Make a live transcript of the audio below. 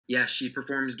Yeah, she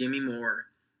performs Gimme More.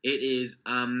 It is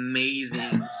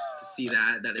amazing to see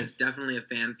that. That is definitely a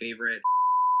fan favorite.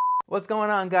 What's going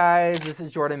on, guys? This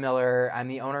is Jordan Miller. I'm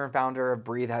the owner and founder of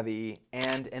Breathe Heavy,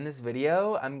 and in this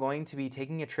video I'm going to be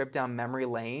taking a trip down memory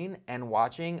lane and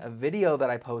watching a video that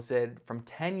I posted from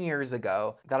 10 years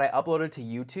ago that I uploaded to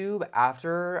YouTube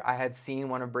after I had seen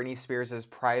one of Britney Spears'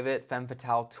 private Femme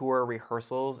Fatale Tour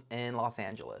rehearsals in Los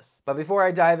Angeles. But before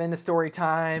I dive into story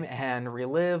time and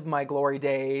relive my glory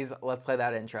days, let's play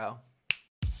that intro.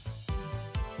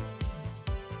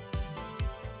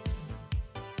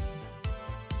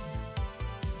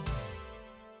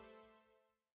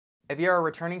 If you're a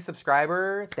returning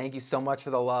subscriber, thank you so much for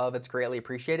the love. It's greatly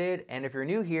appreciated. And if you're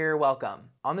new here,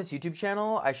 welcome. On this YouTube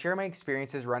channel, I share my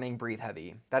experiences running Breathe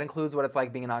Heavy. That includes what it's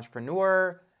like being an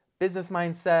entrepreneur, business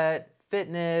mindset,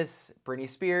 fitness, Britney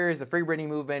Spears, the Free Britney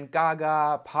movement,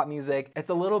 Gaga, pop music. It's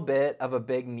a little bit of a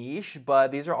big niche,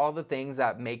 but these are all the things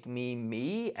that make me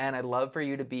me, and I'd love for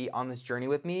you to be on this journey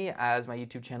with me as my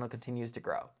YouTube channel continues to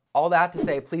grow. All that to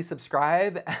say, please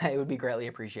subscribe. It would be greatly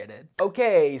appreciated.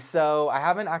 Okay, so I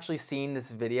haven't actually seen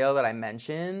this video that I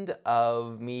mentioned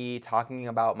of me talking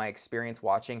about my experience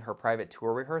watching her private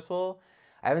tour rehearsal.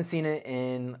 I haven't seen it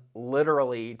in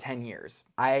literally 10 years.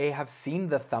 I have seen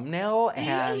the thumbnail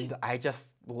and I just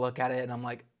look at it and I'm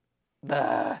like,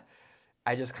 ugh.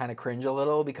 I just kind of cringe a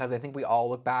little because I think we all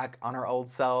look back on our old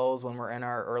selves when we're in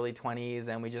our early 20s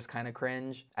and we just kind of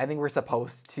cringe. I think we're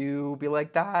supposed to be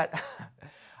like that.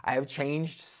 I have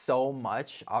changed so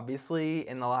much, obviously,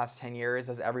 in the last 10 years,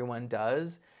 as everyone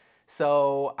does.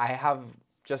 So I have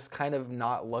just kind of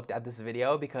not looked at this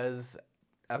video because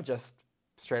of just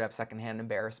straight up secondhand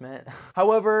embarrassment.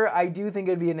 However, I do think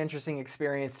it'd be an interesting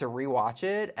experience to rewatch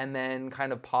it and then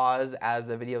kind of pause as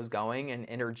the video's going and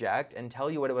interject and tell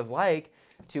you what it was like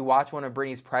to watch one of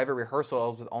Britney's private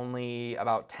rehearsals with only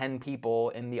about 10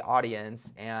 people in the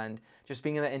audience, and just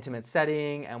being in that intimate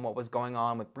setting and what was going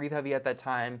on with Breathe Heavy at that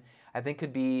time, I think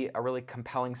could be a really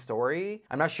compelling story.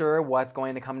 I'm not sure what's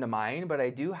going to come to mind, but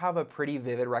I do have a pretty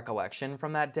vivid recollection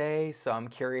from that day, so I'm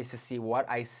curious to see what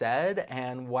I said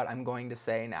and what I'm going to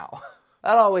say now.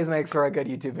 That always makes for a good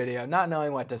YouTube video, not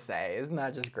knowing what to say. Isn't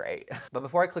that just great? But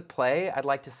before I click play, I'd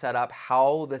like to set up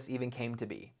how this even came to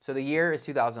be. So the year is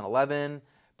 2011.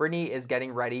 Britney is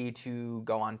getting ready to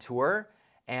go on tour,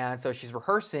 and so she's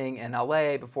rehearsing in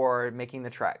LA before making the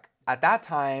trek. At that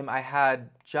time, I had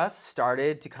just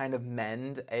started to kind of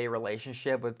mend a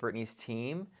relationship with Britney's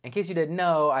team. In case you didn't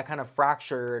know, I kind of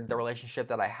fractured the relationship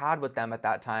that I had with them at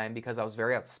that time because I was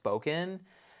very outspoken,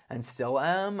 and still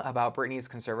am, about Britney's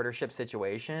conservatorship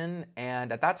situation.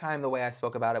 And at that time, the way I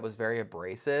spoke about it was very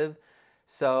abrasive.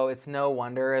 So it's no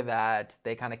wonder that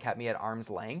they kind of kept me at arm's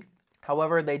length.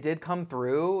 However, they did come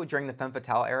through during the Femme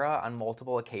Fatale era on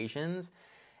multiple occasions,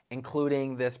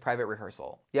 including this private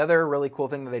rehearsal. The other really cool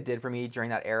thing that they did for me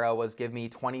during that era was give me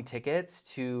 20 tickets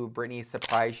to Britney's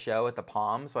surprise show at the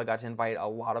Palm, so I got to invite a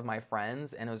lot of my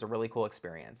friends, and it was a really cool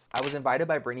experience. I was invited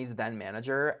by Britney's then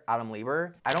manager, Adam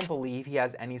Lieber. I don't believe he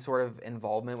has any sort of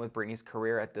involvement with Britney's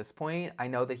career at this point. I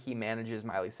know that he manages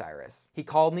Miley Cyrus. He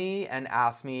called me and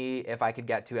asked me if I could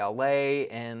get to LA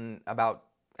in about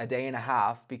a day and a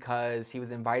half because he was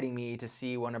inviting me to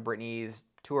see one of Britney's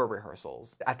tour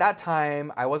rehearsals. At that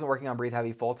time, I wasn't working on Breathe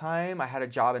Heavy full-time. I had a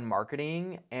job in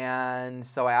marketing, and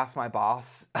so I asked my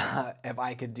boss if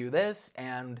I could do this,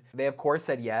 and they of course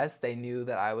said yes. They knew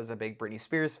that I was a big Britney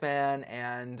Spears fan,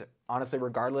 and honestly,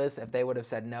 regardless if they would have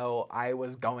said no, I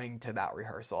was going to that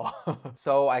rehearsal.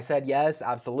 So I said yes,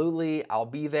 absolutely, I'll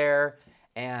be there.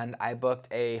 And I booked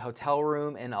a hotel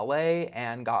room in LA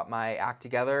and got my act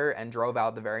together and drove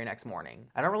out the very next morning.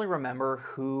 I don't really remember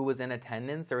who was in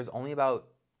attendance. There was only about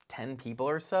 10 people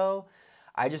or so.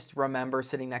 I just remember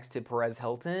sitting next to Perez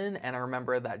Hilton, and I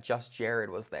remember that Just Jared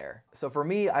was there. So for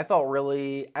me, I felt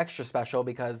really extra special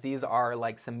because these are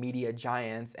like some media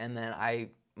giants, and then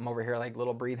I'm over here like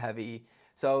little Breathe Heavy.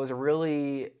 So it was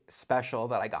really special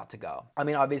that I got to go. I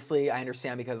mean, obviously I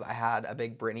understand because I had a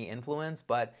big Britney influence,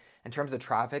 but in terms of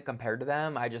traffic compared to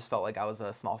them, I just felt like I was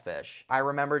a small fish. I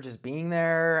remember just being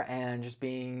there and just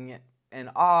being in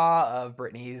awe of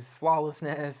Britney's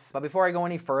flawlessness. But before I go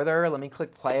any further, let me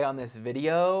click play on this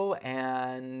video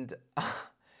and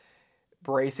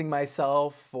bracing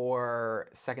myself for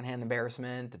secondhand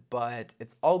embarrassment, but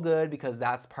it's all good because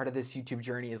that's part of this YouTube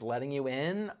journey, is letting you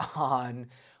in on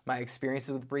my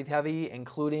experiences with Breathe Heavy,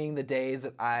 including the days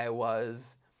that I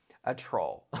was a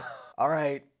troll. All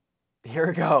right.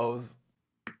 Here goes.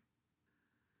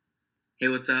 Hey,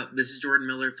 what's up? This is Jordan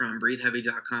Miller from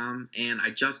BreatheHeavy.com, and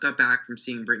I just got back from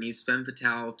seeing Britney's Femme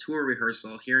Fatale Tour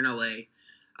rehearsal here in LA.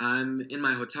 I'm in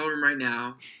my hotel room right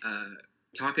now.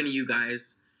 talking to you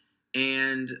guys,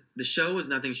 and the show was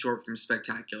nothing short from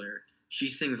spectacular. She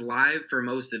sings live for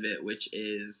most of it, which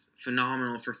is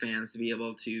phenomenal for fans to be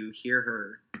able to hear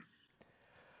her.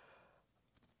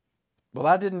 Well,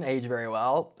 that didn't age very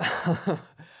well.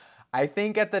 I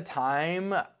think at the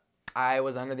time I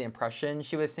was under the impression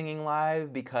she was singing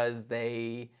live because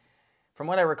from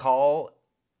what I recall,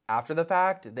 after the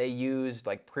fact, they used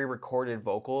like pre-recorded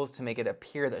vocals to make it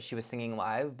appear that she was singing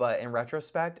live. But in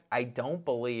retrospect, I don't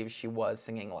believe she was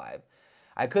singing live.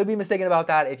 I could be mistaken about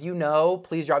that. If you know,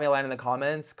 please drop me a line in the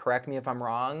comments. Correct me if I'm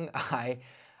wrong. I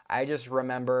just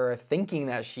remember thinking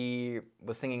that she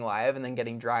was singing live and then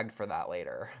getting dragged for that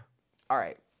later. All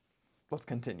right, let's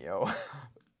continue.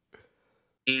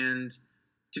 And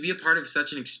to be a part of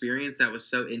such an experience that was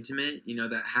so intimate,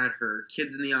 that had her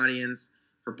kids in the audience,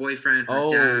 her boyfriend, her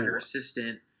dad, her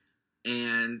assistant,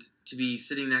 and to be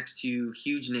sitting next to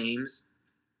huge names,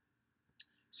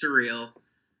 surreal.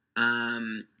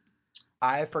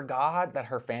 I forgot that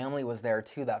her family was there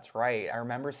too. That's right. I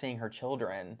remember seeing her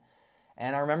children.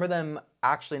 And I remember them,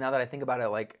 actually, now that I think about it,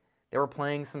 like they were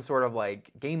playing some sort of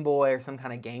like Game Boy or some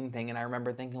kind of game thing. And I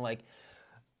remember thinking like,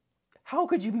 how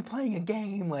could you be playing a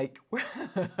game? Like,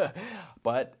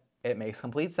 but it makes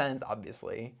complete sense,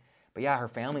 obviously. But yeah, her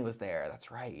family was there. That's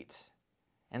right.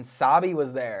 And Sabi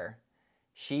was there.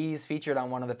 She's featured on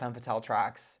one of the Femme Fatale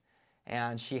tracks.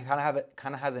 And she kind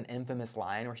of has an infamous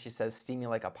line where she says, "Steam me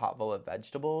like a pot full of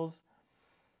vegetables."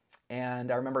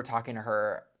 And I remember talking to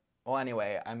her. Well,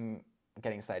 anyway, I'm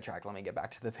getting sidetracked. Let me get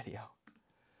back to the video.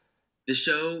 The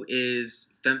show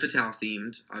is Femme Fatale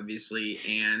themed, obviously,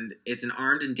 and it's an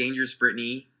armed and dangerous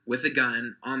Britney with a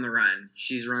gun on the run.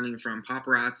 She's running from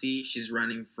paparazzi. She's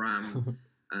running from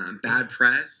bad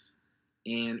press,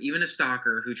 and even a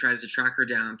stalker who tries to track her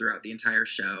down throughout the entire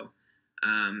show.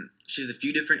 She has a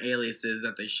few different aliases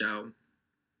that they show,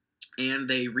 and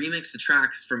they remix the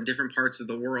tracks from different parts of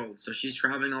the world. So she's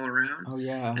traveling all around. Oh,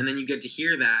 yeah. And then you get to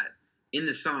hear that in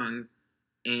the song.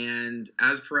 And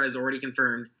as Perez already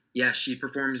confirmed, yes, she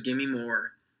performs Gimme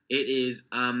More. It is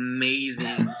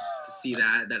amazing to see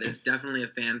that. That is definitely a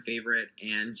fan favorite.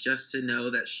 And just to know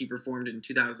that she performed in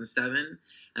 2007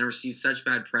 and received such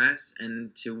bad press,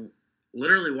 and to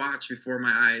literally watch before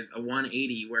my eyes a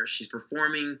 180 where she's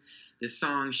performing this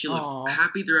song. She looks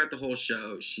happy throughout the whole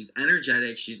show. She's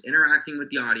energetic. She's interacting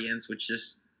with the audience, which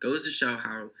just goes to show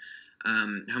how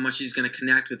much she's going to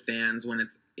connect with fans when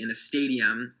it's in a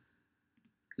stadium.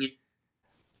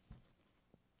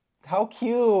 How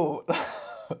cute.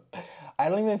 I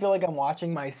don't even feel like I'm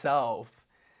watching myself.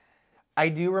 I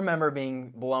do remember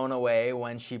being blown away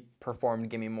when she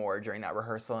performed Gimme More during that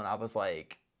rehearsal, and I was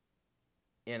like,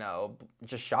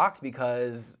 just shocked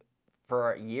because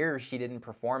for years she didn't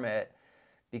perform it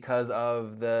because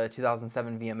of the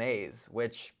 2007 VMAs,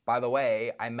 which, by the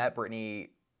way, I met Britney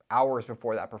hours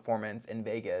before that performance in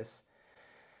Vegas.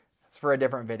 It's for a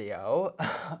different video.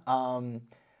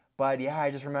 But yeah, I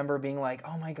just remember being like,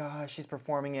 oh my gosh, she's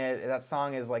performing it. That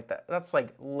song is like, that's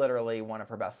like literally one of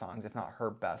her best songs, if not her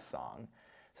best song.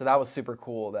 So that was super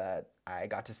cool that I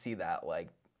got to see that, like,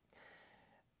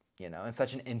 in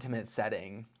such an intimate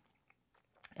setting.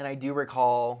 And I do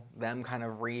recall them kind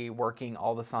of reworking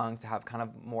all the songs to have kind of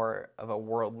more of a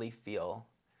worldly feel.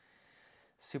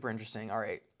 Super interesting. All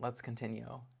right, let's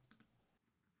continue.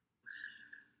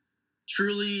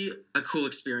 Truly a cool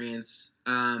experience.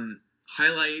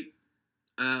 Highlight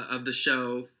of the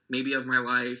show, maybe of my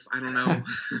life, I don't know,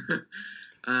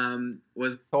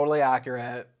 was totally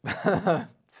accurate.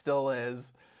 Still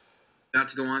is. Got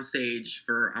to go on stage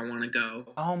for I Wanna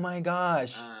Go. Oh my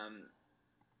gosh.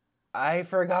 I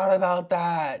forgot about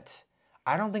that.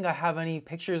 I don't think I have any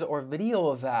pictures or video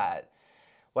of that.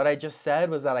 What I just said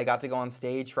was that I got to go on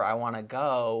stage for I Wanna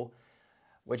Go,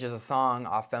 which is a song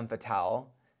off Femme Fatale.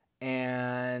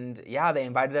 And yeah, they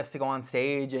invited us to go on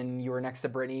stage, and you were next to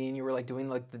Britney and you were like doing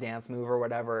like the dance move or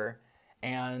whatever.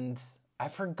 And I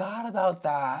forgot about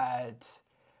that.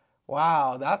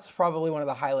 Wow, that's probably one of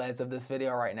the highlights of this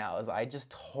video right now, is I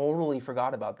just totally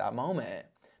forgot about that moment.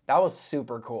 That was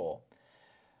super cool.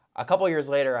 A couple years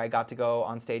later, I got to go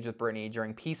on stage with Britney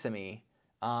during Piece of Me,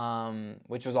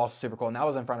 which was also super cool. And that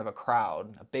was in front of a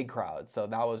crowd, a big crowd. So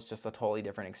that was just a totally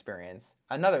different experience.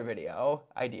 Another video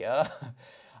idea.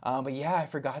 But yeah, I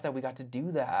forgot that we got to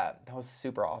do that. That was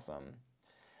super awesome.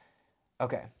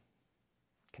 Okay,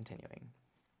 continuing.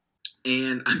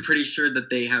 And I'm pretty sure that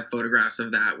they have photographs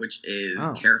of that, which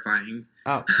is terrifying.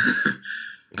 Oh.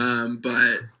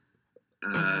 But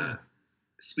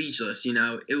speechless,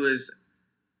 it was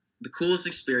the coolest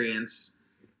experience.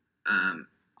 I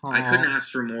couldn't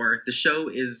ask for more. The show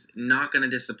is not going to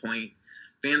disappoint.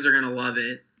 Fans are going to love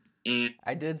it. And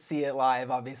I did see it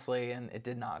live, obviously, and it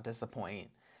did not disappoint.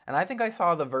 And I think I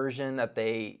saw the version that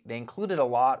they included a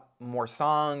lot more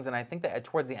songs, and I think that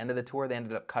towards the end of the tour they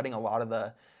ended up cutting a lot of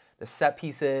the set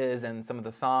pieces and some of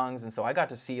the songs, and so I got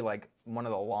to see like one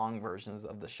of the long versions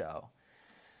of the show.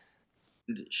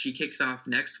 she kicks off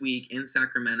next week in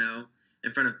Sacramento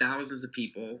in front of thousands of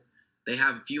people. They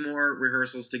have a few more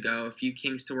rehearsals to go, a few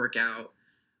kinks to work out,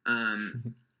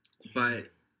 but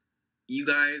you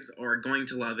guys are going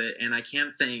to love it, and I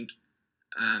can't thank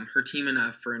her team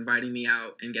enough for inviting me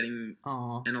out and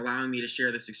and allowing me to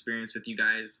share this experience with you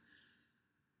guys.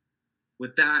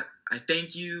 With that, I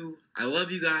thank you. I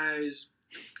love you guys,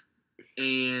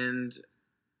 and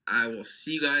I will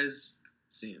see you guys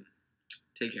soon.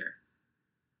 Take care.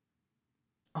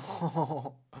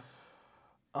 Oh,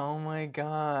 oh my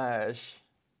gosh.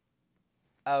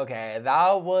 Okay,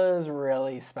 that was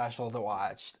really special to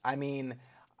watch. I mean,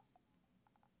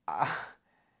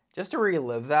 just to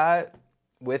relive that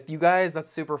with you guys,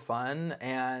 that's super fun.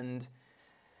 And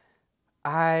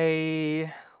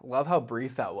I love how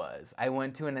brief that was. I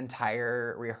went to an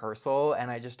entire rehearsal and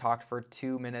I just talked for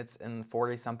 2 minutes and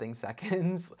 40 something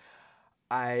seconds.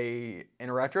 I,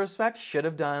 in retrospect, should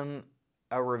have done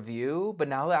a review, but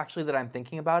now that I'm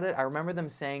thinking about it, I remember them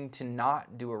saying to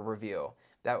not do a review,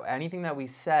 that anything that we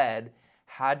said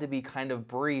had to be kind of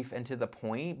brief and to the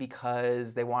point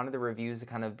because they wanted the reviews to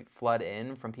kind of flood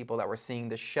in from people that were seeing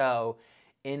the show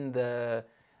in the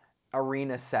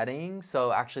arena setting.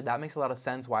 So actually that makes a lot of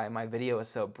sense why my video is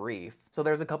so brief. So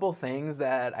there's a couple things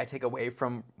that I take away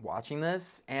from watching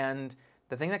this, and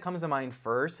the thing that comes to mind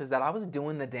first is that I was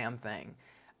doing the damn thing.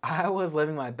 I was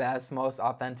living my best, most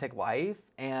authentic life,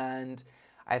 and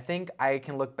I think I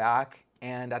can look back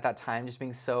and at that time just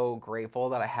being so grateful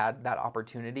that I had that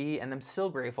opportunity, and I'm still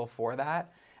grateful for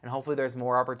that. And hopefully there's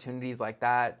more opportunities like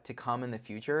that to come in the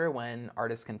future when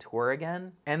artists can tour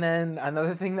again. And then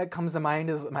another thing that comes to mind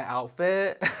is my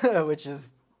outfit, which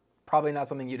is probably not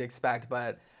something you'd expect,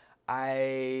 but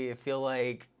I feel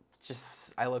like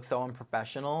just I look so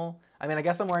unprofessional. I mean, I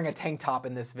guess I'm wearing a tank top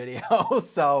in this video,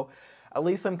 so at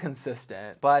least I'm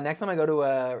consistent. But next time I go to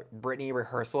a Britney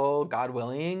rehearsal, God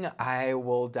willing, I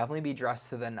will definitely be dressed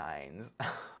to the nines.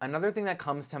 Another thing that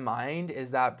comes to mind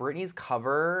is that Britney's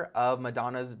cover of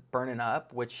Madonna's Burnin'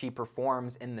 Up, which she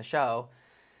performs in the show,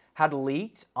 had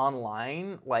leaked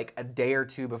online like a day or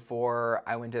two before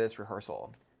I went to this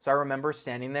rehearsal. So I remember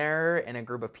standing there in a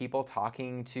group of people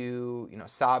talking to,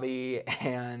 Sabi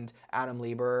and Adam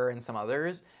Lieber and some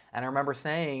others. And I remember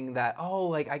saying that,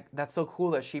 that's so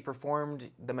cool that she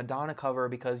performed the Madonna cover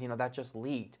because, that just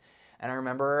leaked. And I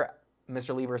remember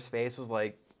Mr. Lieber's face was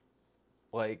like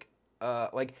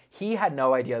he had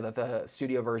no idea that the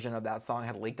studio version of that song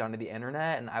had leaked onto the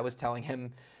internet. And I was telling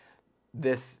him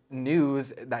this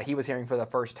news that he was hearing for the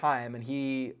first time. And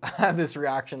he had this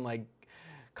reaction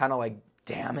kind of like,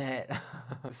 damn it.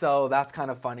 So that's kind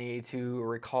of funny to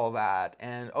recall that.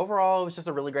 And overall, it was just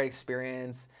a really great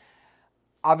experience.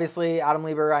 Obviously, Adam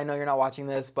Lieber, I know you're not watching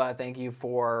this, but thank you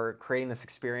for creating this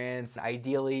experience.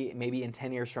 Ideally, maybe in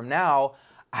 10 years from now,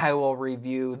 I will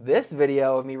review this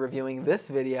video of me reviewing this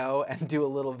video and do a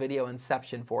little video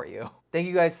inception for you. Thank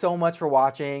you guys so much for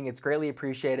watching. It's greatly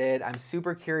appreciated. I'm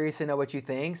super curious to know what you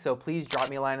think, so please drop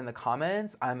me a line in the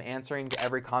comments. I'm answering to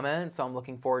every comment, so I'm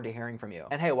looking forward to hearing from you.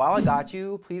 And hey, while I got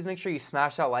you, please make sure you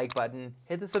smash that like button,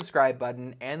 hit the subscribe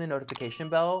button, and the notification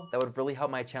bell. That would really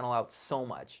help my channel out so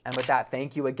much. And with that,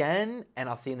 thank you again, and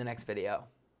I'll see you in the next video.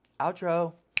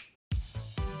 Outro.